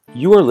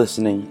You are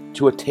listening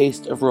to A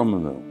Taste of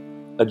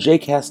Romumu, a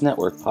JCast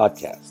Network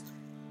podcast.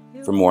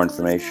 For more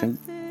information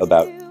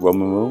about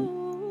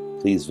Romumu,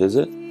 please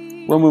visit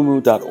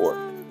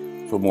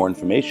romumu.org. For more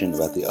information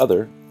about the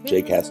other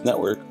JCast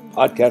Network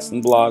podcasts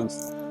and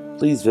blogs,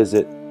 please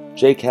visit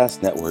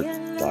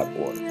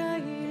jcastnetwork.org.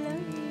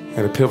 I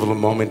had a pivotal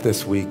moment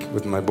this week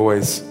with my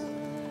boys.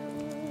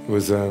 It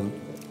was a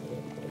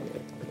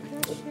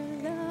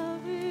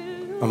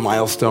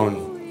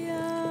milestone.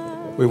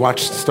 We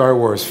watched Star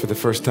Wars for the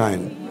first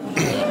time.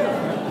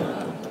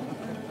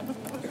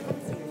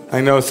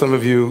 I know some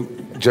of you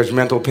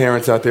judgmental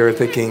parents out there are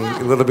thinking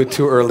a little bit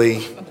too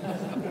early.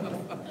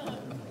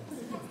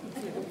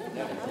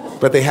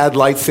 But they had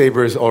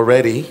lightsabers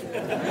already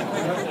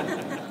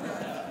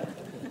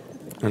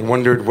and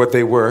wondered what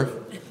they were.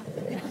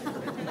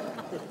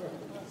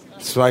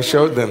 So I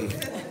showed them.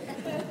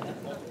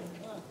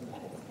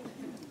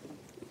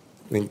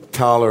 And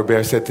Tal or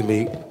Bear said to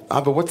me,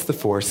 "Abba, what's the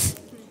Force?"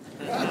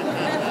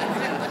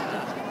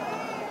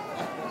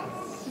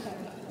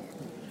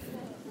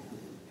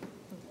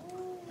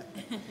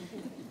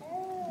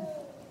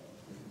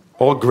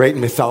 All great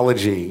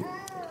mythology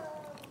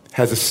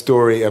has a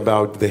story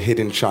about the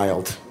hidden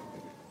child.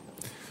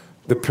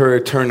 The per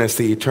eternus,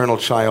 the eternal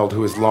child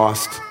who is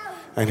lost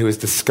and who is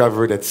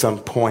discovered at some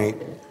point.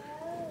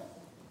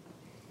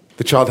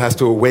 The child has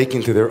to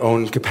awaken to their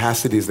own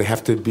capacities. They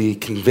have to be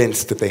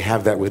convinced that they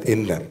have that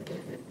within them.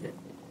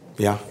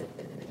 Yeah?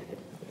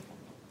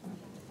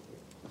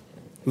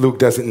 Luke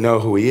doesn't know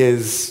who he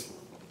is.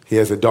 He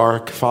has a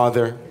dark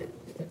father.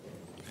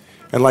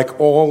 And like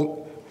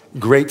all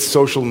great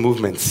social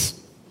movements,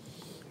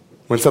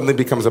 when something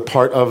becomes a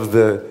part of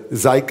the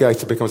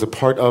zeitgeist, it becomes a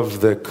part of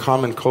the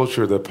common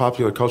culture, the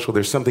popular culture,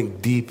 there's something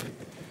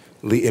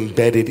deeply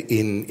embedded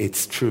in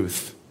its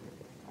truth.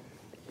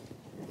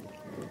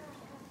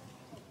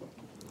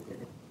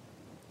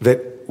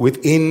 That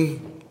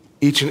within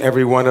each and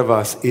every one of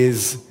us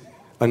is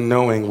a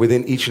knowing.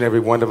 Within each and every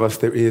one of us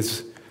there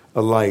is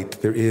a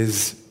light. There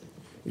is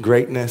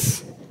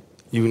greatness,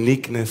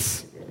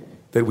 uniqueness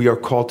that we are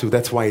called to.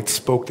 That's why it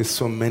spoke to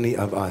so many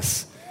of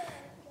us.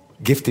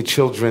 Gifted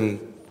children,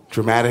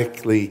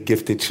 dramatically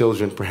gifted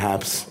children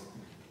perhaps.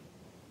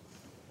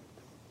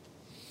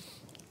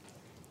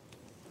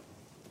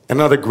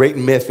 Another great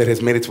myth that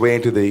has made its way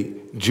into the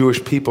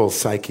Jewish people's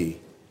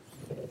psyche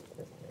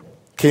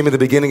came at the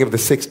beginning of the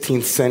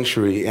 16th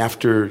century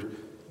after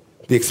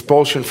the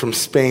expulsion from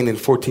Spain in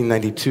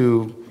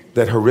 1492,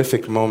 that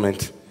horrific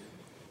moment,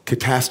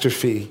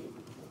 catastrophe,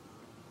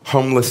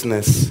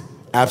 homelessness,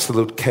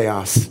 absolute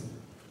chaos.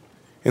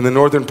 In the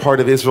northern part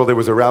of Israel, there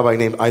was a rabbi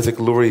named Isaac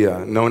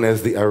Luria, known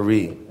as the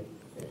Ari.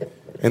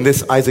 And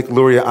this Isaac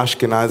Luria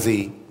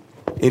Ashkenazi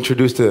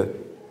introduced a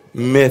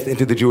myth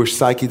into the Jewish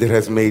psyche that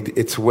has made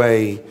its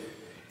way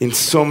in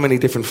so many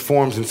different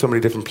forms, in so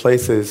many different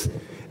places.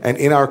 And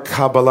in our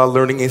Kabbalah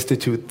Learning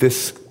Institute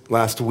this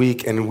last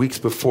week and weeks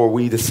before,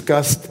 we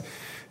discussed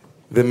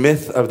the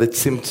myth of the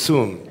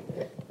Tzimtzum.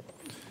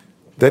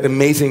 That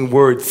amazing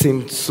word,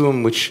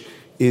 Tzimtzum, which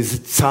is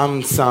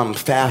tzam,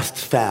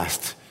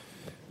 fast.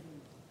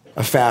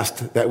 A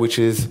fast, that which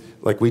is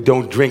like we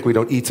don't drink, we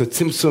don't eat. So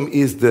Tzimtzum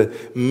is the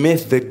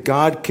myth that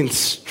God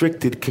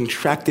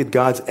contracted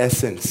God's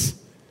essence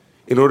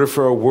in order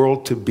for a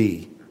world to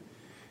be.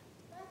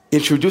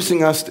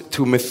 Introducing us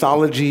to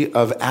mythology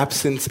of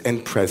absence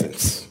and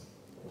presence.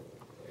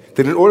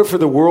 That in order for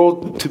the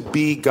world to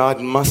be,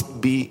 God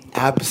must be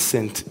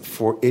absent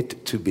for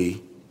it to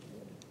be.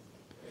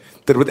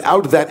 That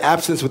without that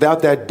absence,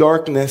 without that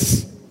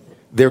darkness,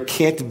 there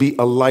can't be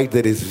a light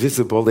that is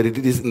visible, that it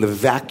is in the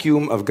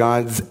vacuum of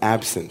God's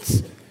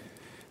absence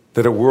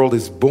that a world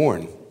is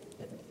born.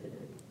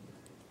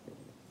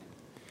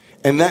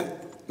 And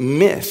that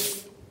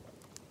myth,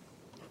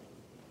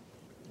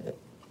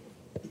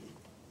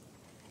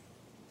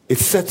 it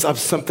sets up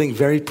something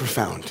very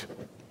profound.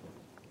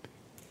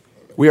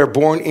 We are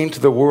born into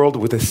the world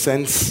with a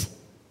sense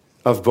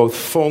of both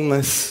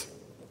fullness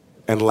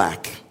and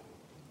lack.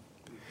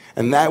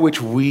 And that which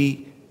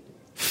we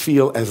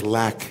feel as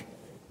lack,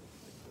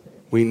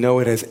 we know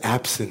it as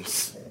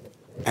absence,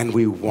 and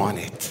we want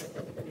it.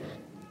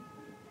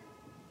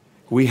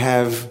 We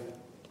have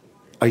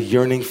a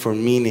yearning for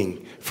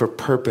meaning, for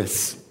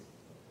purpose.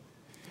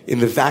 In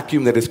the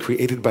vacuum that is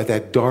created by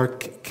that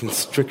dark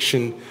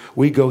constriction,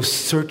 we go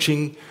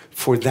searching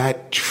for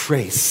that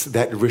trace,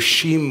 that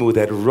reshimu,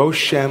 that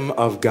roshem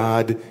of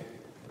God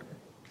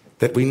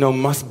that we know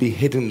must be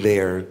hidden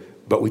there,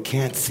 but we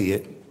can't see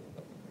it.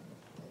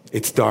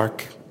 It's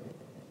dark.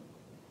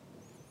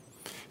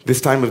 This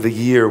time of the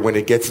year, when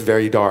it gets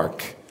very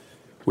dark,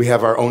 we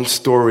have our own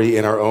story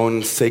in our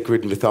own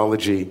sacred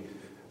mythology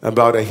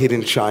about a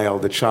hidden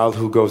child, a child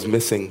who goes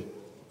missing.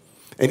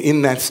 And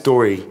in that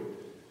story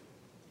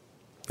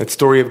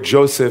of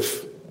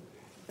Joseph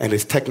and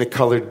his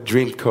technicolored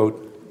dream coat,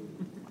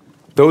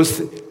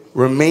 those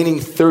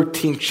remaining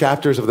 13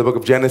 chapters of the book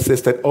of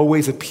Genesis that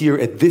always appear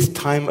at this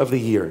time of the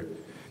year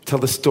tell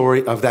the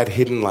story of that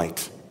hidden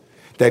light.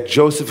 That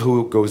Joseph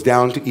who goes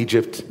down to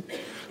Egypt,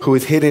 who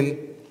is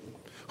hidden,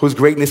 whose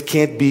greatness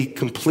can't be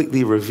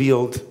completely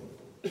revealed.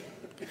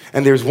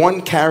 And there's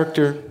one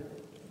character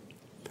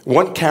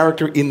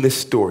in this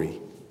story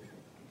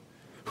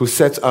who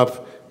sets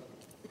up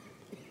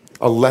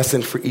a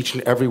lesson for each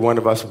and every one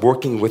of us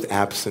working with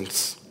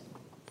absence.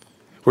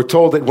 We're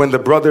told that when the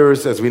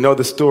brothers, as we know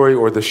the story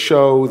or the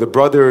show, the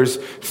brothers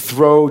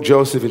throw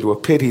Joseph into a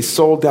pit, he's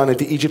sold down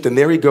into Egypt, and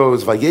there he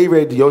goes,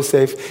 Vayeshev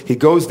Yosef, he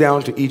goes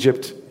down to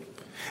Egypt.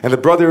 And the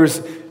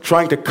brothers,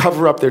 trying to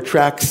cover up their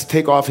tracks,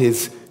 take off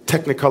his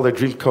Technicolor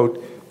dream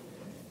coat.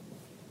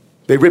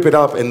 They rip it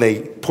up and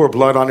they pour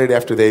blood on it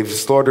after they've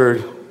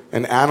slaughtered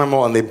an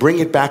animal, and they bring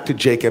it back to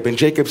Jacob. And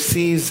Jacob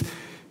sees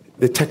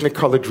the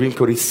Technicolor dream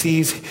coat. He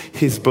sees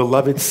his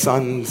beloved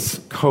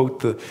son's coat,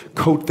 the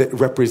coat that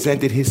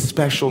represented his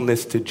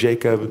specialness to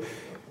Jacob.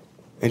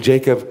 And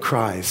Jacob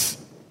cries.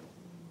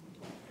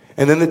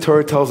 And then the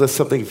Torah tells us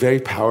something very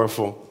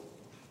powerful.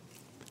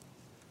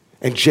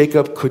 And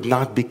Jacob could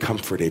not be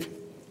comforted.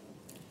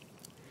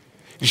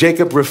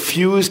 Jacob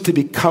refused to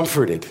be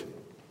comforted.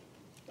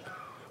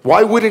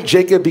 Why wouldn't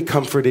Jacob be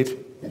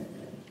comforted?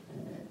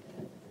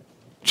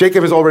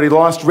 Jacob has already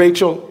lost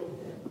Rachel.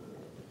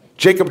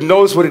 Jacob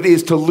knows what it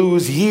is to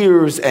lose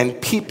years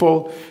and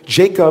people.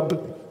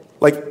 Jacob,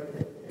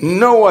 like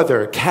no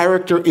other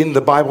character in the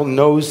Bible,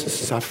 knows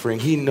suffering.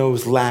 He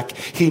knows lack.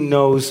 He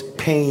knows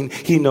pain.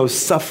 He knows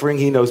suffering.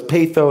 He knows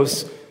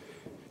pathos.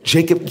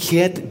 Jacob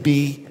can't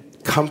be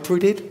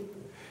comforted.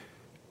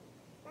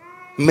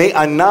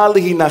 Me'ana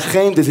lihi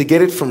nachem. Does he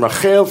get it from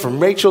Rachel, from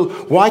Rachel?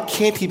 Why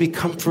can't he be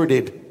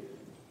comforted?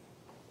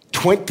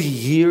 20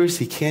 years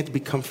he can't be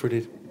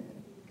comforted.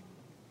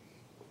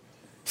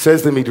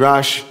 Says the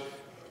Midrash,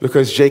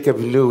 because Jacob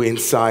knew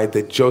inside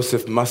that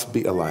Joseph must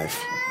be alive.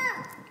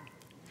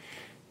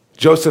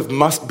 Joseph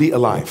must be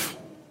alive.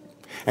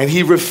 And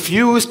he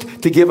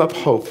refused to give up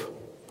hope.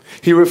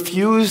 He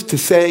refused to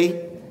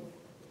say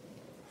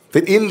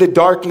that in the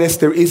darkness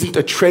there isn't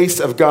a trace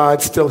of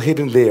God still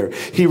hidden there.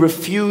 He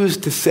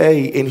refused to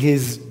say in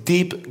his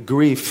deep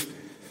grief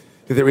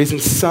that there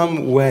isn't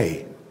some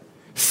way,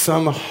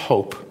 some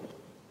hope.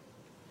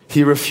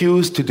 He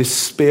refused to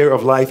despair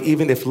of life,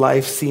 even if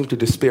life seemed to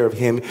despair of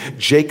him.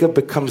 Jacob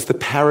becomes the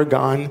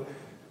paragon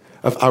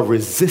of our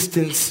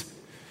resistance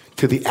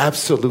to the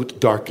absolute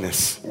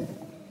darkness.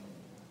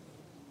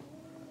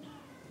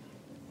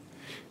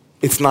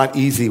 It's not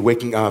easy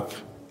waking up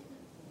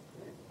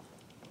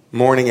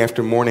morning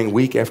after morning,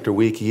 week after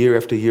week, year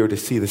after year to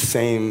see the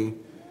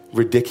same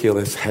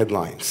ridiculous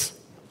headlines.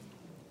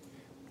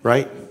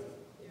 Right?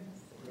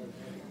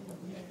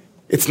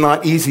 It's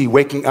not easy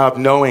waking up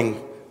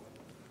knowing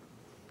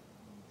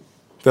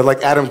that,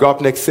 like Adam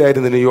Gopnik said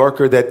in the New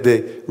Yorker, that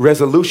the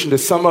resolution to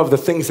some of the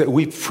things that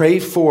we pray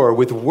for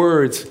with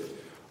words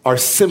are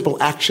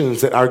simple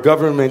actions that our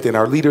government and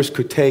our leaders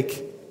could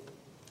take.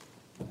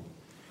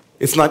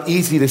 It's not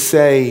easy to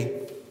say,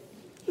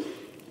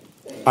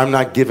 I'm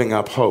not giving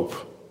up hope.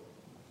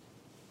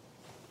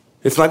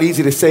 It's not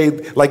easy to say,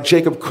 like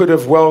Jacob could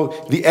have, well,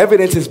 the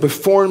evidence is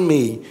before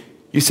me.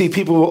 You see,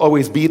 people will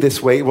always be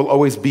this way. It will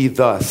always be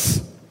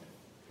thus.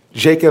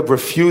 Jacob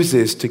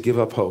refuses to give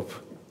up hope.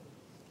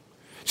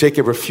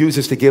 Jacob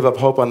refuses to give up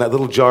hope on that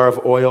little jar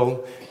of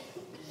oil,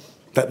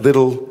 that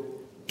little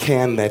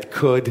can that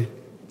could,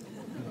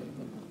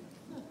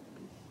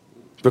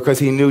 because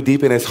he knew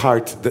deep in his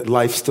heart that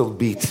life still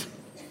beat,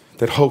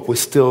 that hope was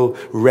still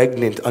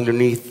regnant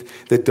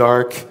underneath the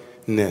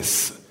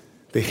darkness,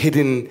 the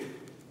hidden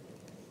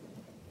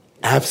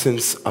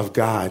absence of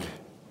God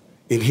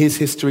in his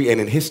history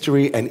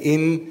and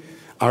in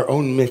our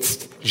own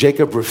midst.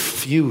 Jacob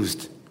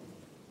refused.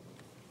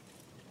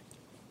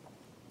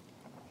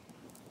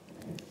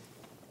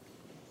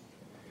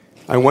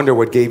 I wonder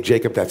what gave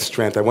Jacob that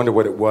strength. I wonder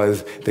what it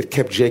was that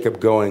kept Jacob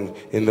going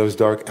in those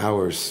dark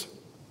hours.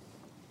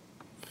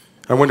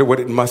 I wonder what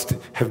it must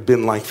have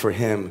been like for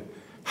him,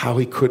 how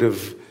he could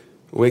have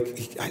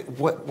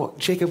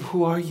Jacob,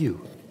 who are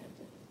you?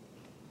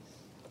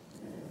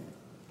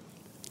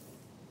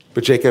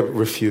 But Jacob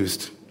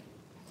refused.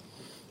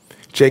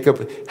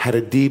 Jacob had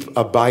a deep,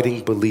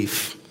 abiding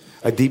belief,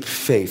 a deep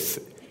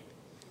faith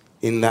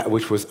in that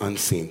which was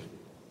unseen.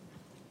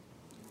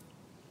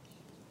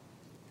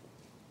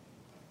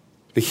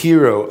 The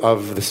hero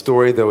of the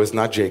story, though, is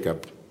not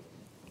Jacob.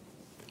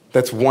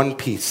 That's one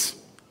piece.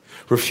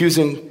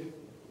 Refusing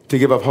to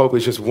give up hope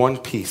is just one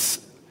piece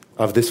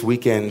of this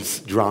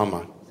weekend's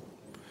drama.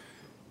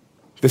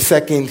 The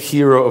second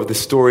hero of the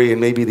story,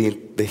 and maybe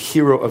the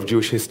hero of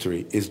Jewish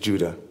history, is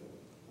Judah.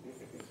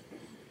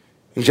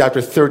 In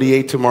chapter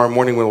 38 tomorrow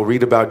morning, we'll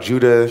read about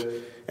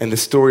Judah and the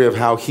story of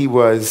how he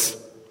was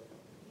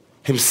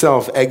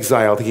himself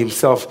exiled. He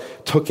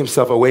himself took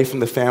himself away from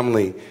the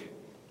family.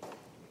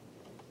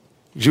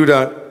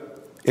 Judah,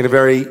 in a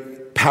very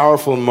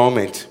powerful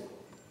moment,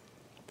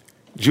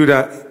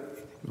 Judah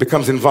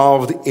becomes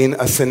involved in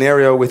a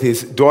scenario with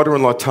his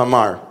daughter-in-law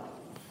Tamar.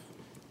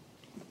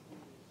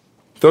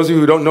 Those of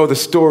you who don't know the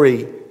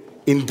story,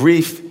 in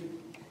brief,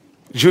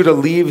 Judah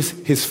leaves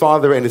his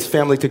father and his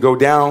family to go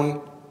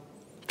down,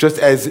 just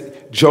as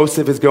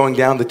Joseph is going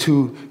down, the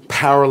two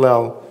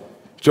parallel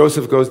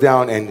Joseph goes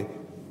down and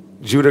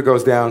Judah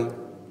goes down.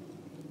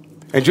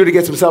 And Judah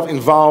gets himself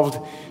involved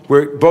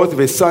where both of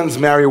his sons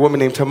marry a woman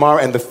named Tamar,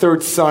 and the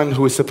third son,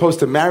 who is supposed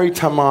to marry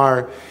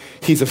Tamar,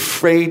 he's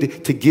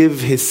afraid to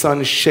give his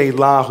son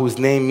Shelah, whose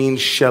name means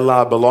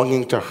Shelah,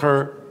 belonging to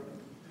her.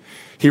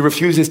 He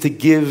refuses to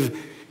give,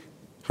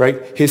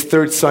 his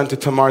third son to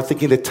Tamar,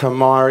 thinking that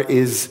Tamar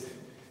is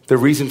the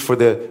reason for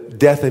the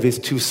death of his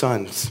two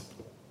sons.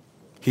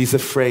 He's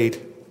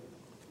afraid.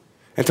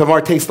 And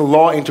Tamar takes the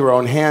law into her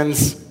own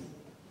hands.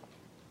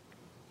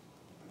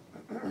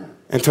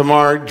 And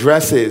Tamar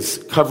dresses,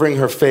 covering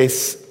her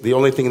face. The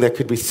only thing that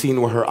could be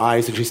seen were her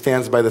eyes. And she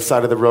stands by the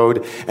side of the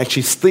road. And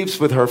she sleeps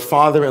with her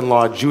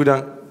father-in-law,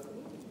 Judah.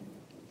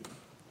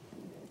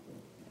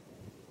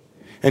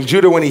 And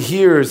Judah, when he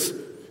hears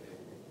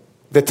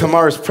that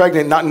Tamar is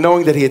pregnant, not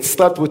knowing that he had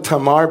slept with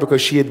Tamar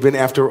because she had been,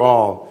 after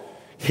all,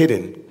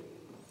 hidden,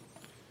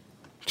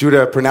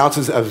 Judah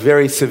pronounces a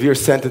very severe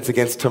sentence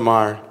against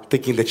Tamar,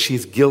 thinking that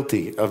she's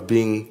guilty of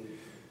being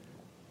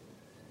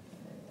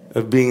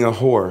a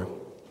whore.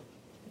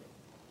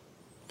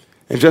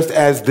 And just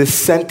as this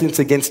sentence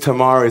against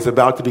Tamar is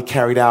about to be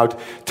carried out,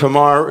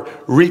 Tamar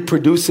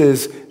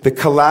reproduces the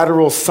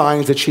collateral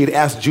signs that she had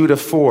asked Judah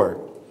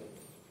for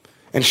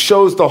and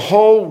shows the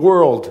whole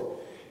world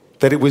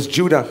that it was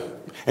Judah.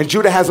 And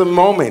Judah has a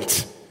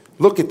moment.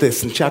 Look at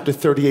this in chapter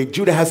 38.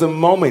 Judah has a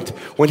moment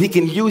when he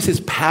can use his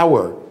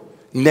power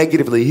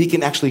negatively. He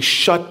can actually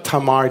shut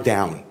Tamar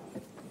down.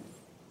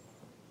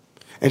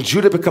 And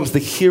Judah becomes the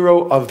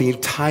hero of the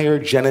entire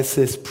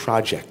Genesis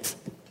project.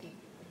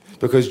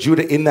 Because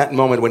Judah, in that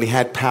moment when he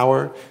had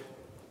power,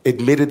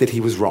 admitted that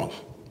he was wrong.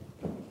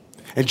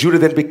 And Judah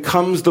then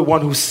becomes the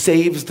one who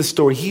saves the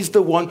story. He's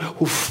the one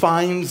who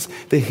finds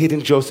the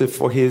hidden Joseph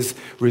for his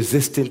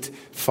resistant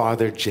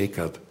father,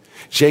 Jacob.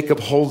 Jacob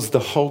holds the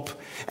hope,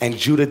 and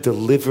Judah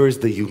delivers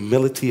the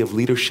humility of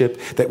leadership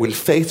that when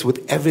faced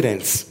with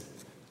evidence,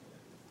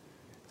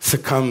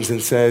 succumbs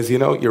and says,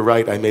 you're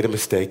right, I made a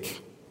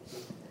mistake.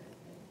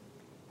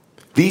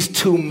 These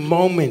two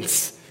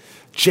moments,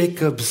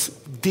 Jacob's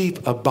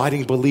deep,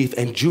 abiding belief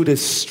and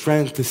Judah's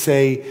strength to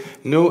say,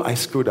 no, I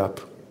screwed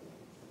up.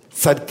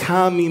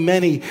 Tzadka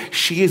mimeni,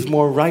 she is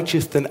more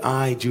righteous than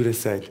I, Judah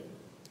said.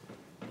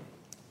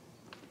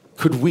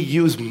 Could we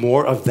use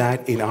more of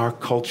that in our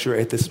culture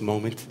at this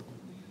moment?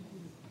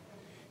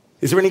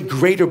 Is there any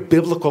greater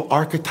biblical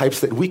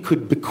archetypes that we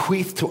could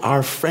bequeath to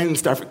our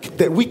friends,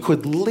 that we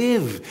could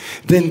live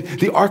than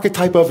the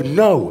archetype of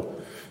no?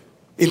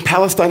 In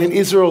Palestine and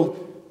Israel,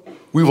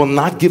 we will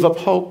not give up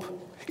hope.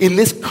 In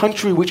this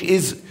country, which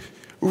is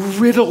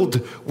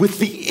riddled with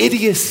the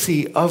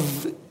idiocy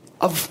of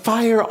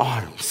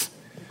firearms,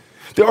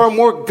 there are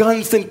more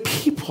guns than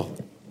people.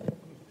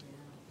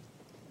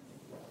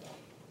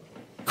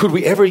 Could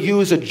we ever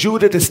use a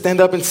Judah to stand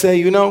up and say,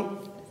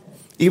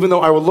 even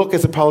though I will look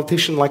as a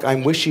politician like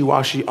I'm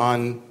wishy-washy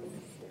on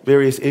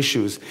various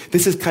issues,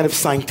 this is kind of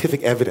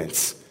scientific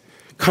evidence.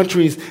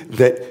 Countries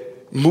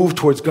that move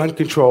towards gun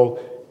control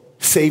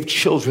save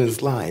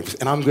children's lives,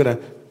 and I'm going to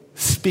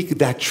speak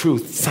that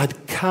truth.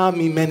 Tzadka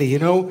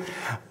mimeni,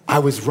 I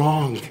was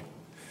wrong.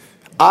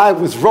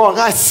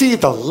 I see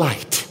the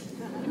light.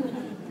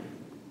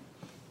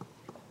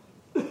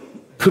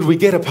 Could we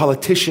get a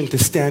politician to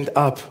stand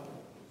up?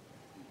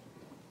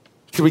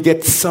 Could we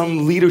get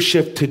some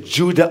leadership to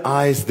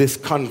Judaize this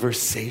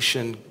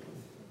conversation?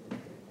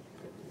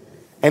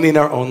 And in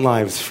our own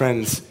lives,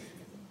 friends,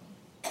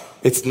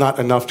 it's not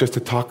enough just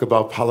to talk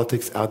about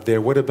politics out there.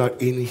 What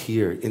about in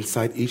here,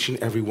 inside each and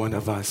every one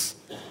of us?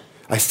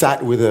 I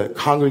sat with a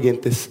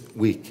congregant this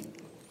week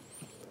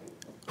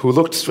who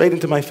looked straight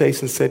into my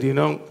face and said,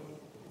 you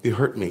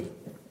hurt me.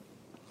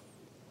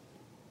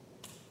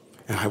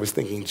 And I was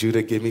thinking,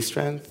 Judah, give me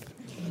strength.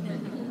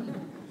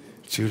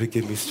 Judah,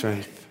 give me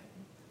strength.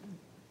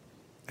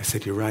 I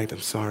said, you're right,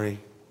 I'm sorry.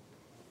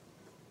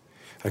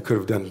 I could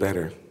have done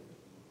better.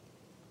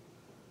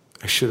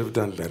 I should have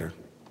done better.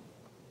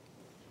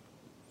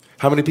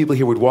 How many people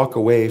here would walk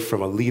away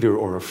from a leader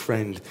or a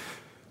friend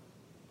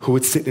who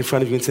would sit in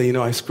front of you and say,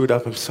 I screwed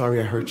up, I'm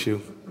sorry I hurt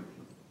you.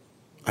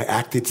 I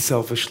acted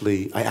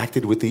selfishly. I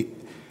acted with the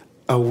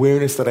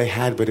awareness that I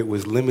had, but it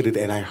was limited,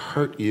 and I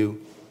hurt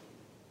you.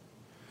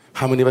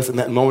 How many of us in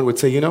that moment would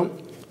say,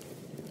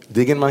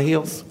 dig in my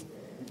heels?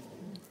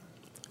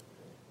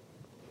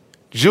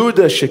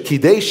 Judah,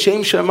 shekidei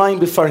shem shamayim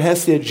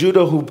b'farhesia,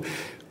 Judah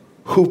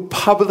who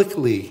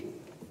publicly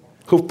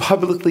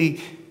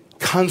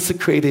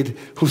consecrated,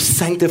 who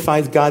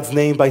sanctified God's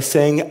name by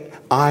saying,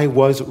 I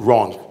was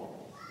wrong.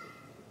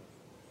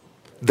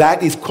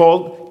 That is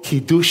called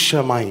kiddush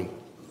shamayim,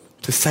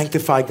 to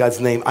sanctify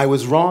God's name. I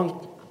was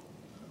wrong.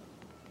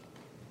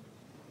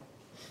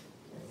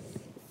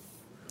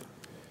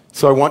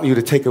 So I want you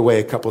to take away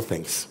a couple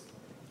things.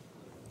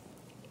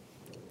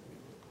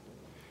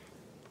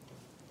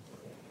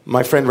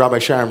 My friend Rabbi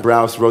Sharon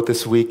Brous wrote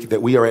this week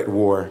that we are at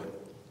war.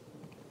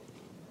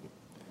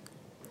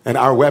 And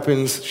our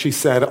weapons, she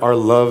said, are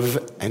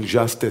love and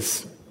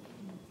justice.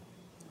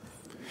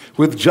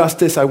 With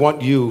justice, I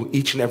want you,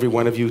 each and every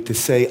one of you, to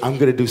say, I'm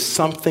going to do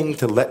something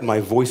to let my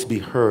voice be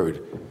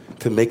heard,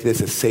 to make this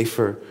a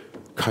safer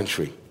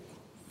country.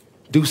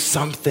 Do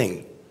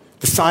something.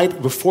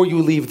 Decide before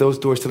you leave those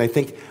doors tonight,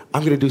 think,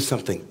 I'm going to do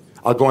something.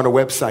 I'll go on a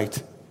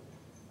website.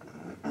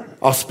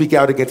 I'll speak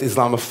out against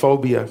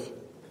Islamophobia.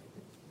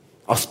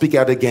 I'll speak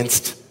out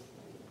against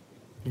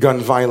gun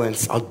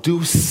violence. I'll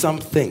do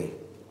something.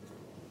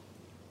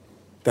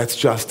 That's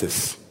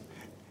justice.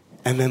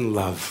 And then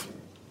love.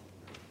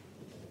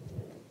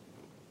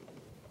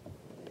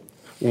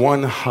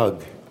 One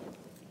hug.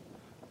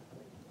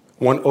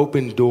 One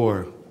open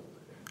door.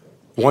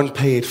 One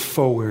pay it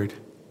forward.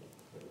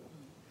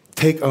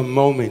 Take a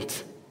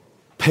moment.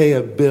 Pay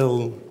a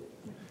bill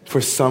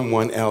for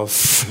someone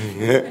else.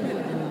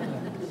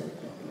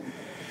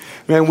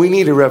 Man, we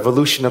need a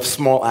revolution of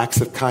small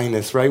acts of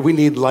kindness, right? We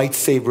need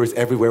lightsabers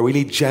everywhere. We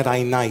need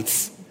Jedi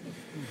Knights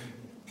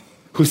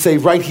who say,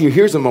 right here,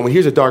 here's a moment,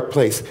 here's a dark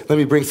place. Let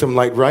me bring some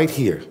light right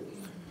here.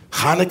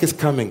 Hanukkah is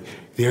coming.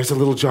 There's a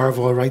little jar of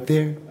oil right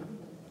there.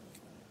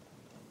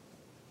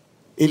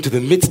 Into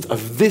the midst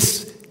of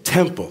this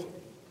temple,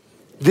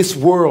 this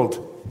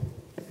world,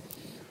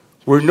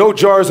 where no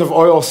jars of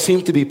oil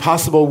seem to be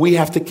possible, we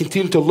have to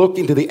continue to look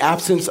into the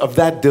absence of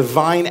that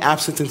divine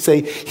absence and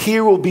say,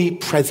 here will be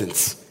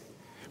presence.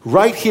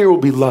 Right here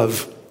will be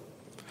love.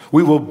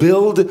 We will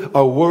build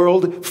a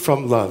world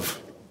from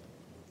love.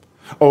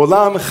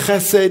 Olam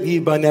chesed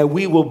yibaneh.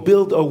 We will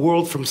build a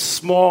world from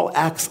small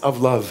acts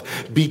of love.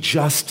 Be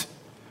just.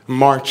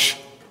 March.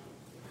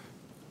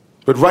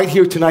 But right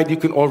here tonight, you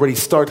can already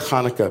start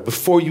Hanukkah.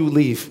 Before you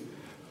leave,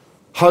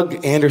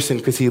 hug Anderson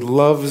because he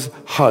loves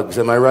hugs.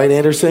 Am I right,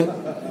 Anderson?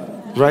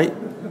 Right?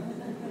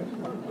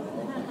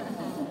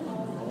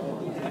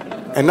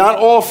 And not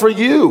all for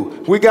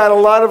you. We got a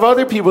lot of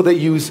other people that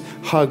use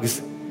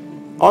hugs.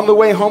 On the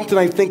way home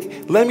tonight,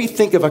 let me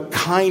think of a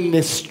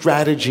kindness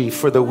strategy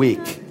for the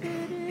week.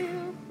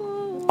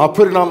 I'll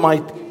put it on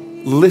my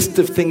list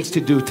of things to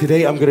do.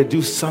 Today, I'm going to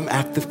do some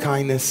act of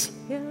kindness.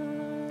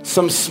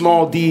 Some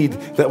small deed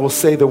that will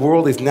say the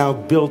world is now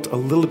built a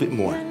little bit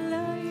more.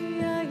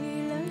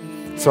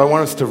 So I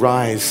want us to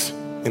rise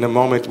in a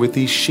moment with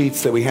these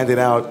sheets that we handed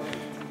out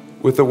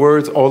with the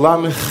words,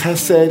 Olam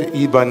chesed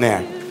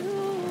yibaneh.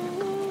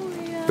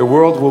 The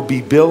world will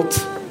be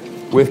built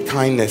with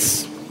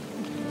kindness.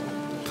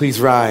 Please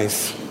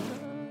rise.